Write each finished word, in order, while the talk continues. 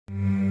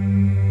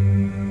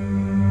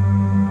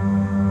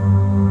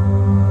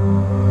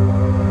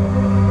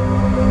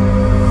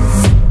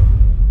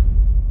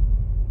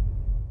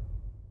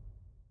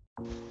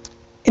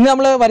ഇന്ന്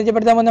നമ്മൾ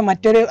പരിചയപ്പെടുത്താൻ പോകുന്ന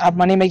മറ്റൊരു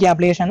മണി മേക്കിംഗ്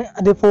ആപ്ലിക്കേഷൻ ആണ്.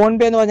 അത്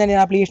PhonePe എന്ന് പറഞ്ഞ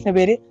ആപ്ലിക്കേഷന്റെ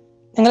പേര്.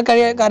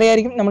 നിങ്ങൾക്ക്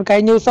അറിയായിരിക്കും, നമ്മൾ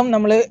കഴിഞ്ഞ ദിവസം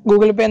നമ്മൾ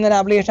ഗൂഗിൾ പേ എന്നൊരു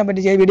ആപ്ലിക്കേഷനെ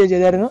പറ്റി വീഡിയോ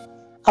ചെയ്തായിരുന്നു.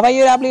 അപ്പോൾ ഈ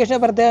ഒരു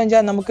ആപ്ലിക്കേഷൻ പ്രത്യേകം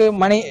വെച്ചാൽ നമുക്ക്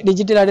മണി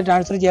ഡിജിറ്റലായിട്ട്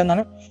ട്രാൻസ്ഫർ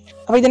ചെയ്യാവുന്നതാണ്.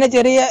 അപ്പോൾ ഇതിന്റെ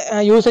ചെറിയ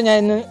യൂസ് ഞാൻ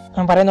ഇന്ന്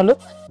പറയുന്നുള്ളൂ.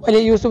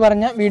 വലിയ യൂസ്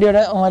പറഞ്ഞ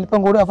വീഡിയോയുടെ അല്പം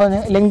കൂടും. അപ്പോൾ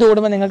ലെങ്ത്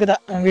കൂടുമ്പോൾ നിങ്ങൾക്ക്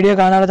വീഡിയോ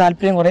കാണാനുള്ള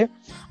താല്പര്യം കുറയും.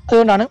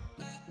 അതുകൊണ്ടാണ്.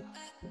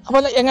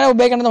 അപ്പോൾ എങ്ങനെ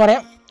ഉപയോഗിക്കണമെന്ന്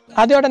പറയാം.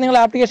 ആദ്യമായിട്ട് നിങ്ങൾ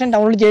ആപ്ലിക്കേഷൻ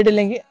ഡൗൺലോഡ്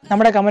ചെയ്തിട്ടില്ലെങ്കിൽ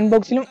നമ്മുടെ കമന്റ്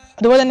ബോക്സിലും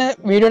അതുപോലെ തന്നെ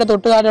വീഡിയോയുടെ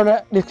തൊട്ടുതാഴെയുള്ള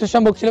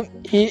ഡിസ്ക്രിപ്ഷൻ ബോക്സിലും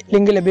ഈ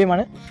ലിങ്ക്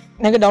ലഭ്യമാണ്.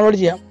 നിങ്ങൾക്ക് ഡൗൺലോഡ്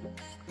ചെയ്യാം.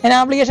 ഞാൻ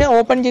ആപ്ലിക്കേഷൻ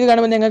ഓപ്പൺ ചെയ്ത്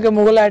കാണുമ്പോൾ നിങ്ങൾക്ക്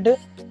മുകളിലായിട്ട്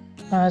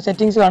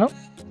സെറ്റിംഗ്സ് കാണും.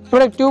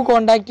 ഇവിടെ 2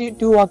 കോൺടാക്ട്,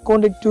 2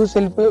 അക്കൗണ്ട്, 2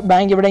 സെൽഫ്,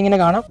 ബാങ്ക് ഇവിടെ ഇങ്ങനെ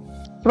കാണാം.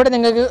 ഇവിടെ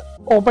നിങ്ങൾക്ക്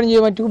ഓപ്പൺ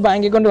ചെയ്യുമ്പോൾ 2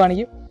 ബാങ്ക് അക്കൗണ്ട്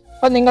കാണിക്കും.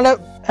 അപ്പോൾ നിങ്ങളുടെ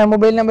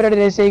മൊബൈൽ നമ്പറോട്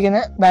രജിസ്റ്റർ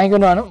ചെയ്യുന്ന ബാങ്ക്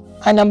അക്കൗണ്ട് കാണും.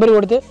 ആ നമ്പർ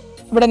കൊടുത്ത്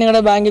ഇവിടെ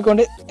നിങ്ങളുടെ ബാങ്ക്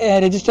അക്കൗണ്ട്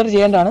രജിസ്റ്റർ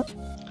ചെയ്യേണ്ടതാണ്.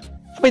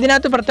 അപ്പോൾ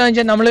ഇതിനകത്ത്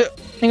പ്രത്യേകിച്ച്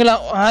നിങ്ങൾ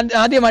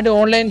ആദ്യമായിട്ട്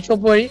ഓൺലൈൻ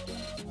ഷോപ്പ് വഴി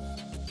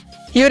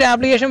ഈ ഒരു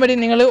ആപ്ലിക്കേഷൻ വഴി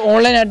നിങ്ങൾ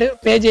ഓൺലൈനായിട്ട്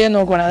പേ ചെയ്യാൻ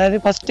നോക്കുകയാണ്. അതായത്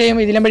ഫസ്റ്റ് ടൈം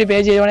ഇതിലും വഴി പേ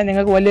ചെയ്യുവാണെങ്കിൽ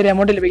നിങ്ങൾക്ക് വലിയൊരു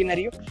എമൗണ്ട്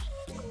ലഭിക്കുന്നതായിരിക്കും.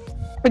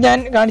 അപ്പോൾ ഞാൻ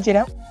കാണിച്ചു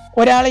തരാം.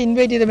 ഒരാളെ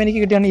ഇൻവൈറ്റ് ചെയ്തപ്പോൾ എനിക്ക്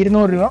കിട്ടിയാണ്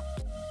 200 രൂപ.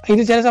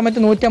 ഇത് ചില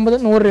സമയത്ത് 150,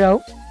 100 രൂപ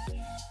ആവും.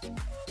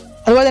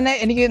 അതുപോലെ തന്നെ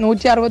എനിക്ക്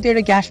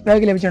 167 ക്യാഷ്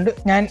ബാക്ക് ലഭിച്ചിട്ടുണ്ട്.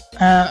 ഞാൻ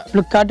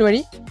ഫ്ലിപ്കാർട്ട്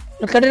വഴി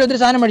ഒത്തിരി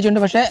സാധനം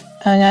മേടിച്ചിട്ടുണ്ട്. പക്ഷേ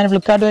ഞാൻ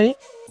ഫ്ലിപ്കാർട്ട് വഴി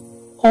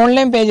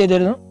ഓൺലൈൻ പേ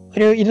ചെയ്തിരുന്നു.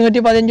 ഒരു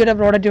 215 രൂപയുടെ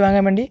പ്രോഡക്റ്റ്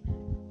വാങ്ങാൻ വേണ്ടി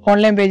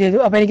ഓൺലൈൻ പേ ചെയ്തു.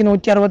 അപ്പോൾ എനിക്ക്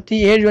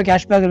 167 രൂപ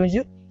ക്യാഷ് ബാക്ക്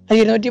ലഭിച്ചു. അത്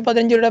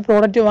 215 രൂപയുടെ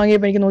പ്രോഡക്റ്റ്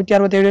വാങ്ങിയപ്പോൾ എനിക്ക്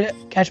 167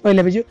 ക്യാഷ് ബാക്ക്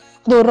ലഭിച്ചു.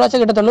 അത് ഒരു പ്രാവശ്യം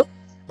കിട്ടത്തുള്ളൂ.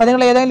 അപ്പോൾ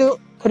നിങ്ങൾ ഏതെങ്കിലും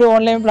ഒരു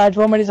ഓൺലൈൻ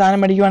പ്ലാറ്റ്ഫോം വഴി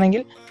സാധനം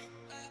മേടിക്കുവാണെങ്കിൽ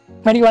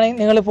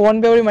നിങ്ങൾ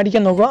PhonePe വഴി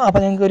മേടിക്കാൻ നോക്കുക. അപ്പോൾ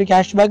നിങ്ങൾക്ക് ഒരു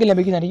ക്യാഷ് ബാക്ക്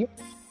ലഭിക്കുന്നതായിരിക്കും.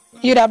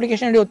 ഈ ഒരു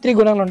ആപ്ലിക്കേഷൻ വഴി ഒത്തിരി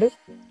ഗുണങ്ങളുണ്ട്.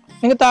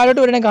 നിങ്ങൾക്ക് താഴോട്ട്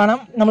വരുന്നത് കാണാം.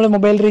 നമ്മൾ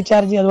മൊബൈൽ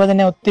റീചാർജ്, അതുപോലെ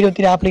തന്നെ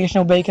ഒത്തിരി ആപ്ലിക്കേഷൻ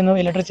ഉപയോഗിക്കുന്നു,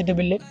 ഇലക്ട്രിസിറ്റി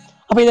ബില്ല്.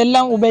 അപ്പോൾ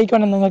ഇതെല്ലാം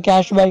ഉപയോഗിക്കുകയാണെങ്കിൽ നിങ്ങൾ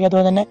ക്യാഷ് ബാക്ക്,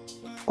 അതുപോലെ തന്നെ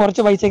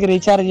കുറച്ച് പൈസയ്ക്ക്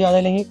റീചാർജ് ചെയ്യുക,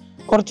 അതല്ലെങ്കിൽ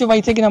കുറച്ച്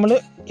പൈസയ്ക്ക് നമ്മൾ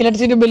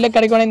ഇലക്ട്രിസിറ്റി ബില്ലൊക്കെ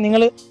അടയ്ക്കുകയാണെങ്കിൽ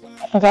നിങ്ങൾ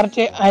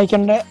കറക്റ്റ്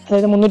അയക്കേണ്ട,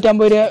 അതായത്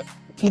 350 രൂപ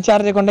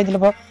റീചാർജ് കൊണ്ടെങ്കിൽ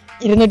ചിലപ്പോൾ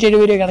 270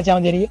 രൂപ അടച്ചാൽ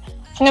മതിയായിരിക്കും.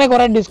 അങ്ങനെ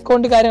കുറേ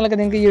ഡിസ്കൗണ്ട് കാര്യങ്ങളൊക്കെ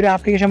നിങ്ങൾക്ക് ഈ ഒരു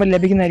ആപ്ലിക്കേഷൻ വഴി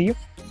ലഭിക്കുന്നതായിരിക്കും.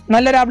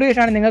 നല്ലൊരു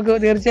ആപ്ലിക്കേഷനാണ്. നിങ്ങൾക്ക്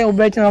തീർച്ചയായും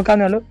ഉപയോഗിച്ച്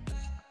നോക്കാവുന്നേ ഉള്ളൂ.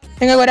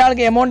 നിങ്ങൾക്ക്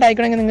ഒരാൾക്ക് എമൗണ്ട്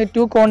അയക്കണമെങ്കിൽ നിങ്ങൾ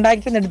 2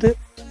 കോൺടാക്ട്സ് എടുത്ത്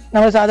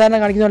നമ്മൾ സാധാരണ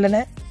കാണിക്കുന്ന പോലെ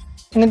തന്നെ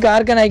നിങ്ങൾക്ക്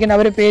ആർക്കാണ് അയക്കേണ്ട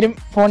അവരുടെ പേരും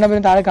ഫോൺ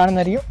നമ്പറും താഴെ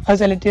കാണുന്നതായിരിക്കും. അത്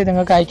സെലക്ട് ചെയ്ത്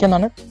നിങ്ങൾക്ക്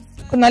അയക്കുന്നതാണ്.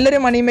 അപ്പോൾ നല്ലൊരു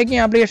മണി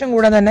മേക്കിംഗ് ആപ്ലിക്കേഷൻ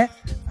കൂടാതെ തന്നെ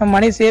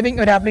മണി സേവിങ്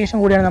ഒരു ആപ്ലിക്കേഷൻ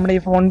കൂടിയാണ് നമ്മുടെ ഈ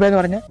PhonePe എന്ന്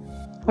പറഞ്ഞ്.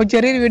 അപ്പോൾ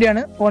ചെറിയൊരു വീഡിയോ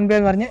ആണ് PhonePe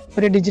എന്ന് പറഞ്ഞ്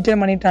ഒരു ഡിജിറ്റൽ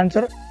മണി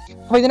ട്രാൻസ്ഫർ.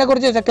 അപ്പോൾ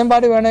ഇതിനെക്കുറിച്ച് സെക്കൻഡ്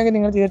പാർട്ട് വേണമെങ്കിൽ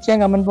നിങ്ങൾ തീർച്ചയായും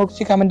കമന്റ്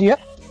ബോക്സിൽ കമന്റ് ചെയ്യുക.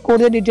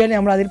 കൂടുതൽ ഡീറ്റെയിൽ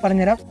നമ്മൾ അതിൽ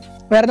പറഞ്ഞുതരാം.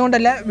 വേറെ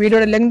ഒന്നുകൊണ്ടല്ല,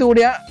 വീഡിയോയുടെ ലെങ്ത്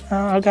കൂടിയ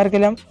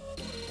ആൾക്കാർക്കെല്ലാം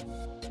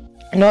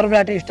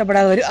നോർമലായിട്ട്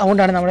ഇഷ്ടപ്പെടാതെ വരും.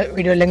 അതുകൊണ്ടാണ് നമ്മൾ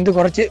വീഡിയോ ലെങ്ത്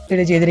കുറച്ച്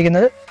വീഡിയോ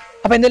ചെയ്തിരിക്കുന്നത്.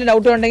 അപ്പോൾ എന്തെങ്കിലും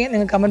ഡൗട്ട് ഉണ്ടെങ്കിൽ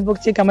നിങ്ങൾ കമന്റ്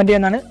ബോക്സിൽ കമന്റ്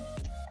ചെയ്യുന്നതാണ്.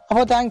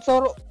 അപ്പോൾ thanks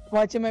for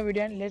watching my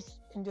video and let's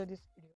enjoy this.